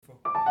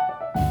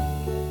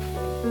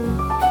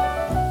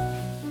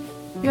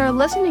You're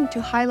listening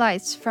to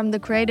highlights from the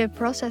Creative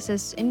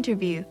Processes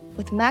interview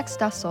with Max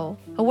Stossel,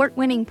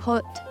 award-winning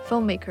poet,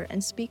 filmmaker,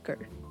 and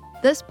speaker.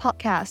 This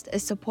podcast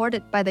is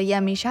supported by the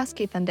Yami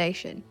Shasky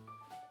Foundation.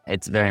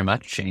 It's very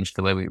much changed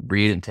the way we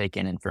read and take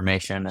in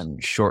information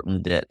and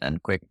shortened it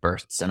and quick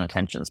bursts and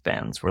attention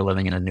spans. We're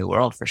living in a new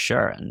world for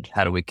sure. And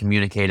how do we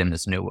communicate in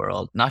this new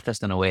world? Not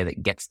just in a way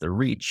that gets the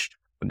reach,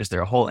 because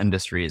there are whole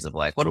industries of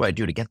like, what do I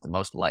do to get the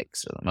most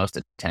likes or the most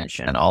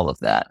attention and all of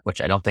that,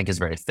 which I don't think is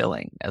very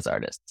filling as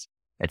artists.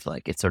 It's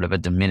like, it's sort of a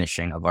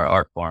diminishing of our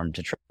art form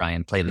to try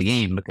and play the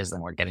game because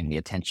then we're getting the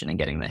attention and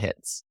getting the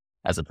hits,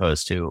 as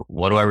opposed to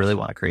what do I really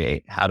want to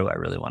create? How do I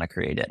really want to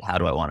create it? How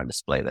do I want to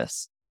display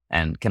this?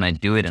 And can I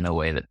do it in a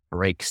way that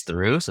breaks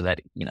through so that,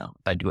 if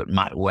I do it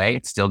my way,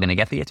 it's still going to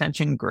get the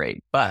attention?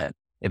 Great. But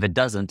if it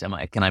doesn't,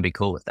 can I be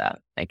cool with that?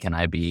 And can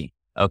I be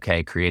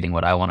okay creating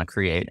what I want to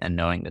create and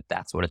knowing that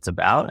that's what it's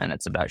about? And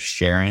it's about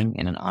sharing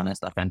in an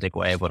honest, authentic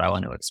way of what I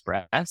want to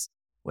express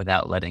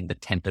without letting the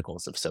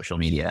tentacles of social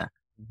media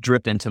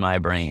drip into my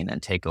brain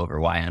and take over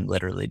why I'm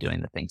literally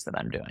doing the things that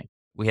I'm doing.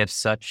 We have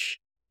such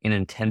an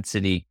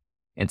intensity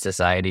in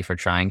society for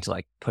trying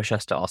to push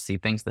us to all see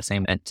things the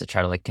same and to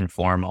try to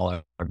conform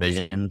all our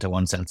vision to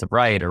one sense of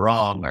right or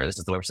wrong, or this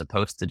is the way we're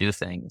supposed to do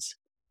things,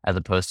 as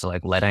opposed to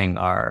letting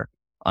our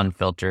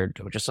unfiltered,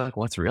 just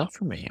what's real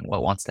for me and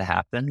what wants to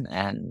happen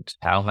and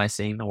how am I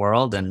seeing the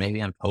world? And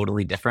maybe I'm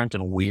totally different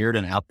and weird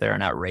and out there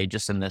and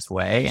outrageous in this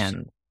way.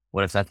 And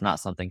what if that's not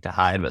something to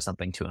hide, but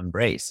something to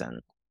embrace? And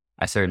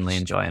I certainly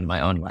enjoy in my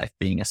own life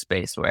being a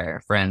space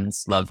where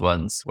friends, loved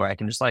ones, where I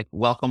can just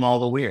welcome all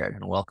the weird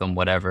and welcome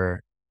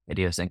whatever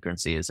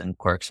idiosyncrasies and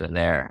quirks are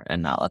there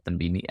and not let them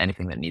be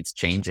anything that needs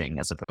changing,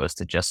 as opposed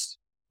to just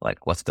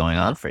what's going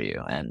on for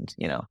you. And,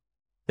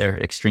 there are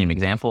extreme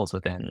examples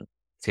within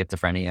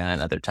schizophrenia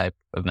and other type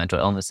of mental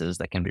illnesses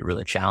that can be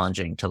really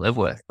challenging to live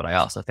with. But I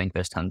also think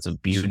there's tons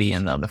of beauty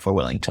in them if we're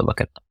willing to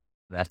look at them.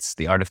 That's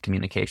the art of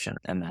communication.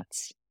 And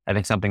that's, I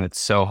think, something that's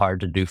so hard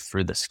to do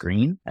through the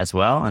screen as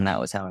well. And that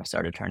was how I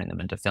started turning them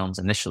into films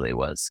initially,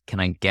 was can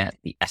I get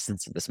the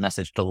essence of this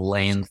message to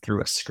land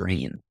through a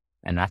screen?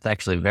 And that's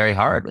actually very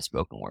hard with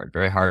spoken word,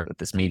 very hard with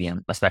this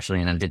medium,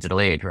 especially in a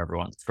digital age where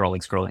everyone's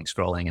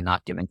scrolling and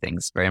not giving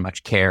things very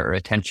much care or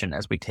attention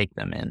as we take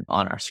them in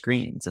on our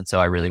screens. And so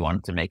I really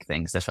wanted to make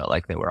things that felt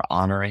like they were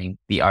honoring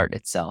the art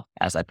itself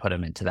as I put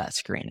them into that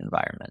screen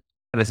environment.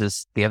 This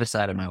is the other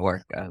side of my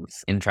work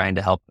in trying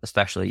to help,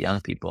 especially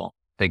young people,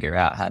 figure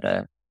out how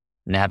to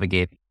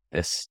navigate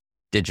this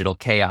digital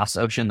chaos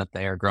ocean that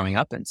they are growing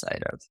up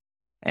inside of.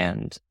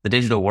 And the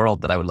digital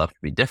world that I would love to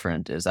be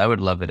different is I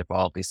would love it if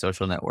all of these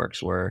social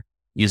networks were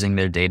using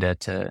their data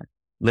to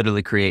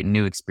literally create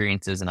new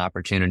experiences and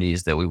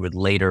opportunities that we would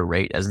later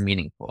rate as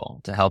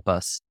meaningful to help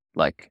us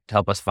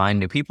find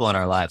new people in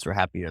our lives. We're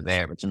happy you're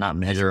there, but to not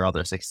measure all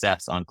their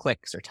success on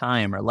clicks or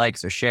time or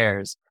likes or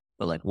shares,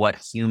 but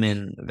what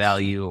human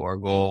value or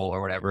goal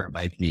or whatever it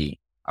might be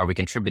are we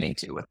contributing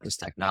to with this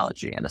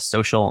technology? And a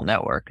social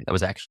network that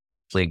was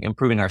actually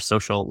improving our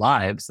social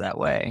lives that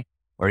way,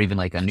 or even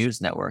a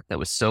news network that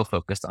was so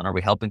focused on, are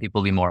we helping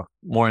people be more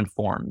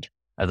informed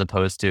as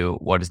opposed to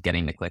what is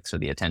getting the clicks or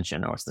the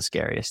attention or what's the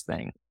scariest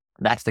thing?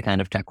 That's the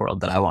kind of tech world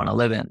that I want to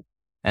live in.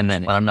 And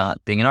then when I'm not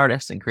being an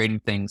artist and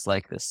creating things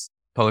like this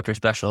poetry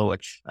special,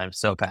 which I'm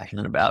so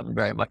passionate about and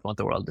very much want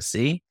the world to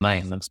see,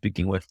 I'm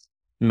speaking with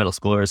middle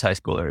schoolers, high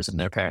schoolers, and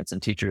their parents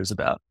and teachers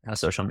about how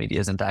social media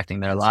is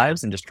impacting their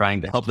lives and just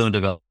trying to help them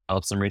develop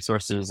some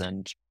resources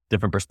and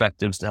different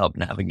perspectives to help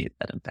navigate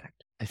that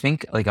impact. I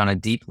think on a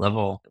deep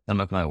level, some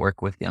of my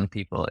work with young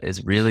people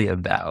is really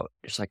about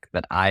just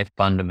that I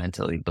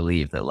fundamentally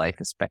believe that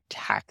life is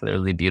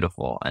spectacularly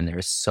beautiful and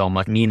there's so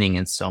much meaning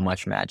and so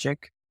much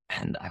magic.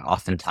 And I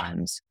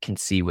oftentimes can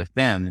see with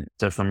them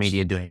social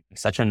media doing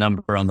such a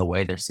number on the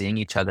way they're seeing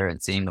each other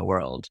and seeing the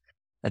world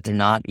that they're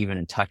not even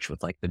in touch with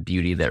the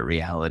beauty that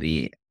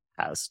reality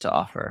has to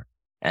offer.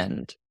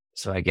 And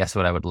so I guess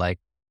what I would like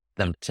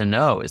them to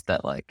know is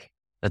that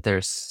that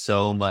there's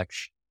so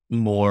much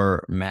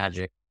more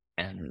magic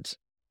and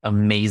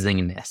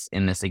amazingness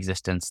in this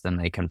existence than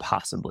they can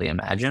possibly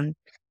imagine.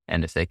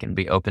 And if they can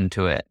be open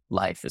to it,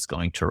 life is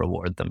going to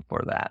reward them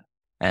for that.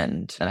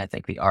 And I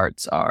think the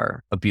arts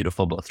are a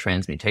beautiful both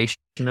transmutation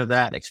of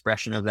that,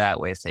 expression of that,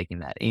 way of taking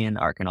that in.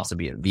 Art can also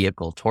be a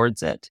vehicle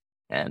towards it.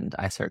 And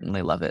I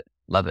certainly love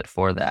it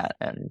for that.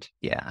 And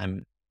yeah,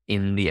 I'm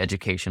in the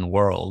education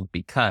world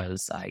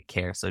because I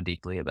care so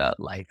deeply about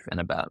life and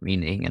about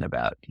meaning and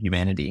about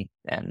humanity.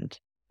 And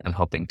I'm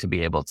hoping to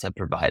be able to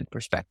provide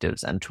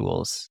perspectives and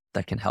tools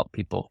that can help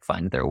people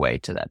find their way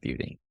to that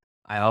beauty.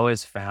 I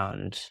always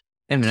found,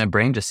 my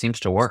brain just seems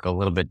to work a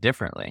little bit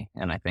differently.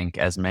 And I think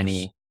as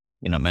many,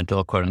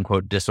 mental quote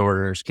unquote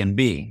disorders can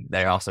be,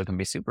 there also can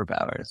be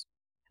superpowers.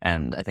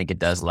 And I think it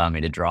does allow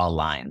me to draw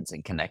lines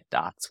and connect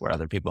dots where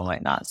other people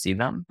might not see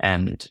them.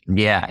 And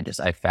yeah,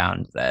 I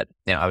found that,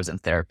 I was in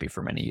therapy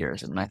for many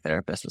years and my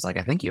therapist was like,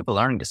 I think you have a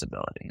learning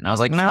disability. And I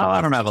was like, no,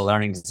 I don't have a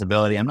learning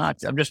disability. I'm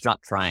just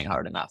not trying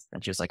hard enough.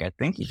 And she was like, I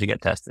think you should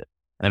get tested.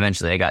 And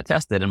eventually I got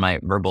tested and my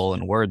verbal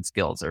and word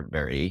skills are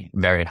very,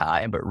 very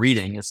high, but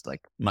reading is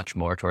like much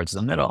more towards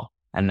the middle.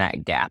 And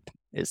that gap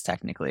is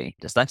technically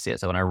dyslexia.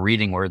 So when I'm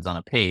reading words on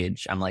a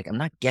page, I'm like, I'm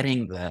not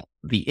getting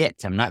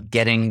I'm not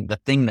getting the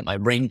thing that my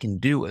brain can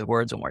do with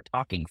words when we're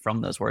talking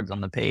from those words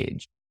on the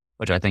page,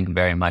 which I think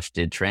very much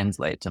did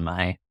translate to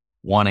my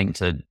wanting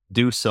to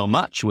do so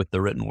much with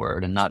the written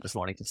word and not just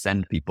wanting to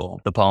send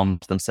people the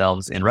poems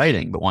themselves in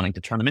writing, but wanting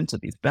to turn them into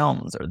these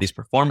films or these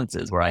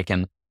performances where I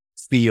can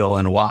feel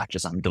and watch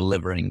as I'm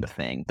delivering the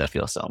thing that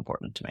feels so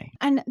important to me.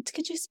 And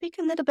could you speak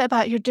a little bit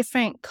about your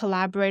different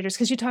collaborators?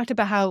 Because you talked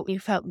about how you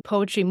felt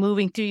poetry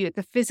moving through you,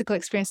 the physical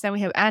experience. Now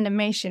we have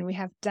animation, we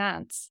have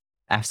dance.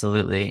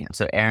 Absolutely.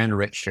 So Aaron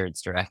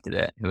Richards directed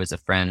it, who is a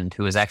friend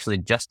who was actually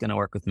just going to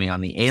work with me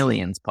on the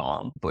Aliens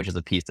poem, which is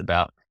a piece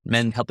about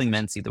helping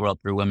men see the world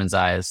through women's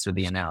eyes through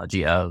the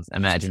analogy of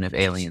imagine if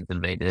aliens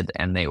invaded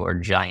and they were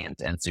giant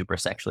and super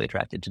sexually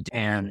attracted to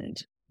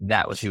and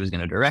that was, she was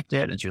going to direct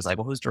it. And she was like,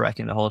 well, who's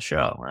directing the whole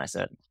show? And I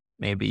said,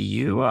 maybe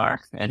you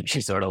are. And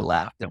she sort of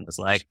laughed and was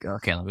like,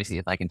 okay, let me see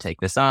if I can take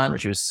this on. But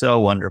she was so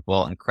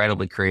wonderful,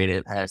 incredibly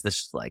creative, has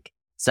this like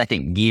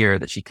second gear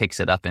that she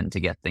kicks it up in to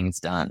get things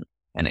done.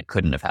 And it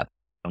couldn't have happened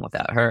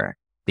without her.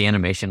 The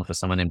animation was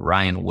someone named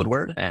Ryan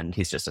Woodward, and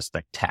he's just a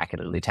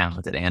spectacularly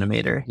talented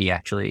animator.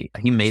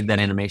 He made that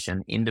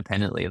animation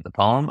independently of the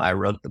poem. I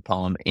wrote the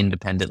poem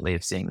independently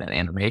of seeing that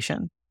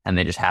animation, and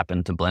they just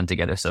happened to blend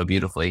together so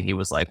beautifully. He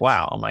was like,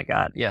 wow, oh my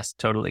God, yes,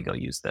 totally go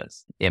use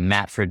this. Yeah,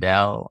 Matt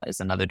Friedel is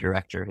another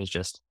director who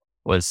just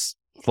was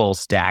full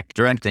stack,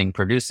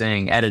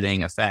 producing,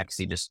 editing, effects.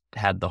 He just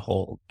had the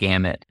whole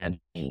gamut. And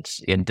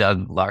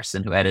Doug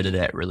Larson, who edited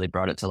it, really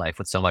brought it to life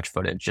with so much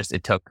footage. Just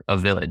it took a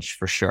village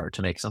for sure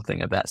to make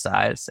something of that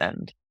size.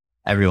 And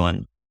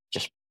everyone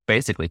just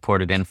basically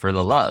poured it in for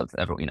the love.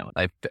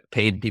 I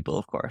paid people,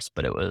 of course,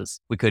 but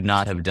we could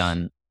not have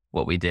done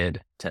what we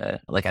did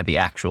to like at the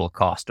actual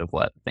cost of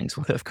what things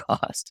would have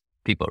cost.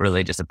 People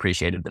really just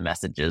appreciated the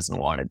messages and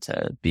wanted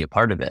to be a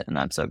part of it. And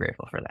I'm so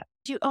grateful for that.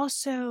 You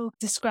also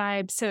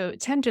described so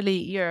tenderly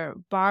your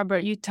barber.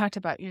 You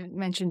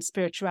mentioned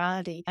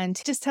spirituality,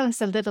 and just tell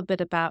us a little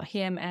bit about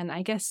him and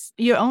I guess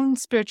your own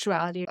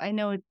spirituality. I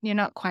know you're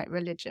not quite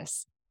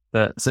religious.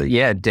 Derek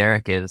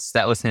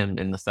that was him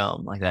in the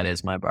film. Like that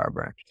is my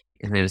barber.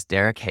 His name is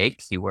Derek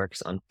Hake. He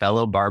works on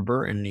Fellow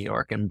Barber in New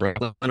York and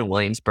Brooklyn and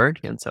Williamsburg.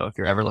 And so if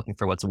you're ever looking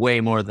for what's way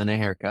more than a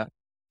haircut,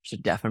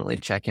 should definitely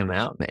check him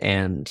out.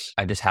 And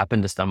I just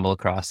happened to stumble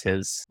across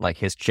his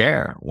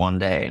chair one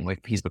day, and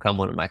he's become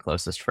one of my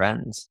closest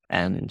friends.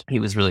 And he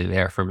was really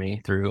there for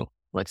me through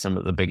like some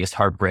of the biggest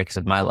heartbreaks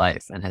of my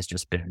life, and has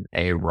just been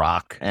a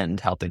rock and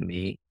helping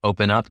me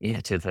open up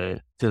to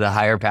the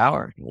higher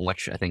power,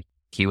 which I think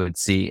he would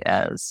see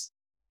as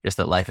just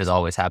that life is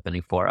always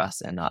happening for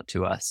us and not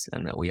to us,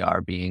 and that we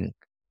are being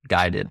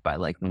guided by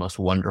like the most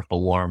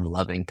wonderful, warm,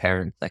 loving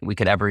parents that we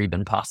could ever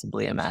even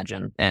possibly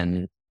imagine.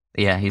 And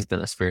yeah, he's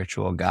been a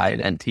spiritual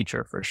guide and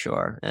teacher for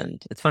sure.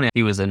 And it's funny,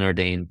 he was an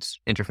ordained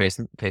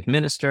interfaith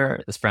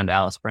minister. His friend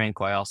Alice Frank,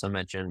 who I also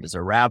mentioned, is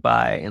a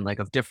rabbi, and like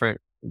of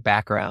different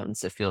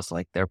backgrounds. It feels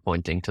like they're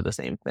pointing to the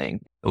same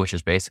thing, which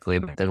is basically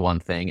there's one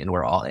thing and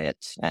we're all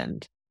it.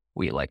 And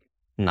we like,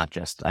 not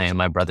just I am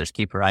my brother's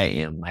keeper, I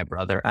am my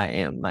brother, I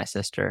am my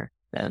sister.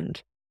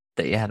 And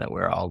that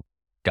we're all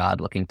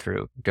God looking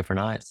through different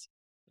eyes.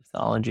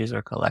 Mythologies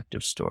are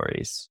collective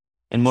stories.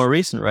 In more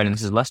recent writing,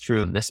 this is less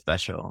true of this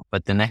special,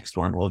 but the next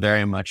one will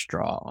very much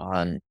draw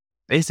on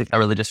a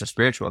religious or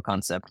spiritual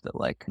concept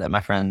that my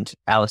friend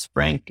Alice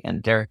Frank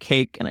and Derek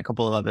Hake and a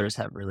couple of others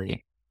have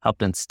really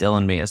helped instill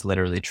in me as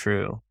literally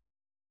true.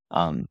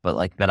 But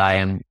like that I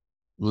am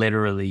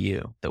literally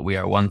you, that we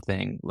are one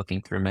thing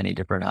looking through many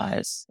different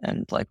eyes,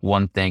 and like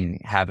one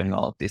thing having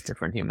all of these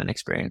different human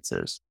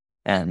experiences,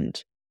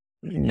 and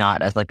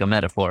not as like a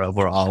metaphor of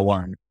we're all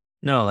one.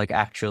 No, like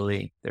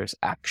actually there's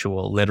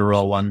actual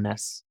literal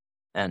oneness.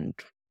 And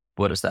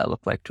what does that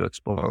look like to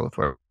explore with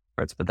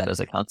words? But that is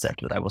a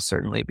concept that I will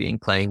certainly be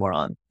playing more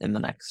on in the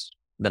next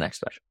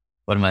special.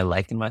 What am I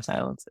like in my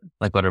silence?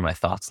 Like, what are my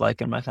thoughts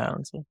like in my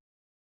silence? I'm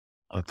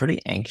a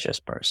pretty anxious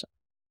person.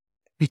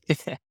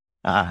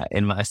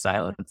 In my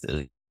silence,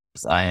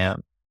 I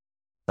am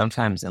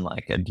sometimes in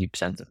like a deep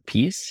sense of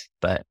peace,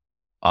 but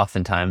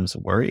oftentimes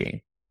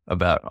worrying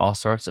about all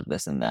sorts of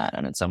this and that.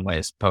 And in some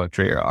ways,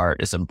 poetry or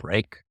art is a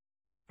break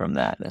from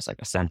that. There's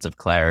like a sense of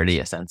clarity,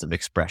 a sense of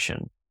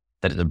expression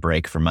that is a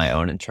break from my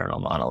own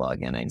internal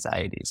monologue and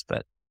anxieties.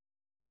 But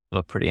I'm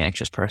a pretty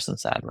anxious person,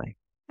 sadly.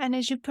 And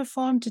as you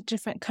performed in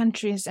different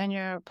countries and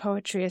your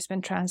poetry has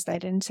been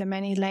translated into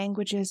many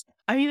languages,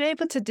 are you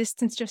able to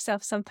distance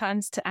yourself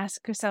sometimes to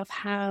ask yourself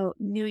how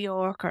New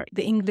York or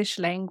the English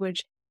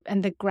language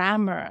and the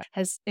grammar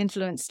has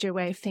influenced your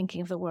way of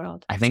thinking of the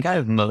world? I think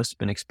I've most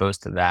been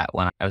exposed to that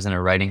when I was in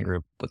a writing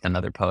group with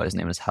another poet. His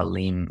name is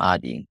Halim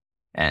Mahdi.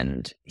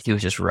 And he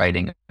was just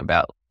writing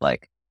about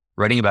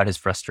his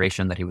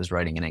frustration that he was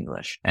writing in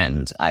English.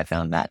 And I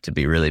found that to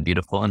be really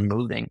beautiful and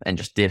moving, and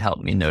just did help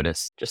me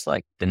notice just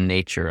like the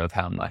nature of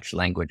how much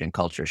language and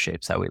culture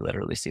shapes how we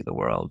literally see the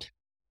world.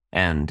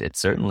 And it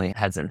certainly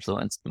has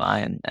influenced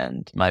mine,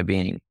 and my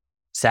being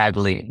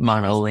sadly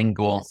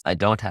monolingual, I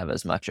don't have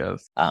as much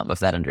of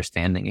that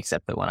understanding,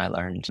 except that when I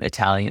learned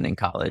Italian in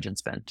college and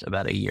spent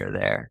about a year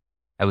there,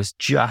 I was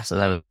just, as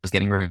I was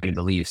getting ready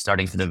to leave,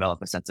 starting to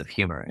develop a sense of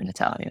humor in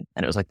Italian.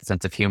 And it was like the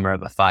sense of humor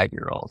of a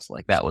 5-year-old.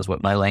 Like that was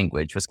what my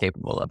language was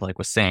capable of, like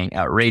was saying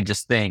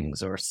outrageous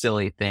things or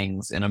silly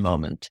things in a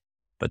moment.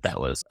 But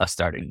that was I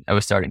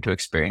was starting to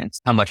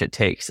experience how much it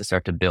takes to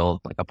start to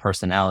build like a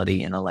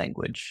personality in a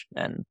language.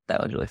 And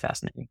that was really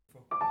fascinating.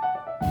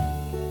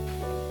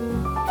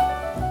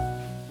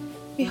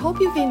 We hope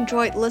you've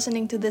enjoyed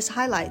listening to these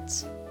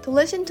highlights. To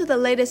listen to the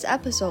latest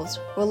episodes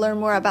or learn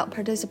more about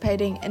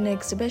participating in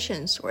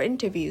exhibitions or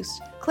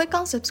interviews, click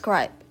on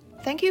subscribe.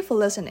 Thank you for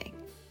listening.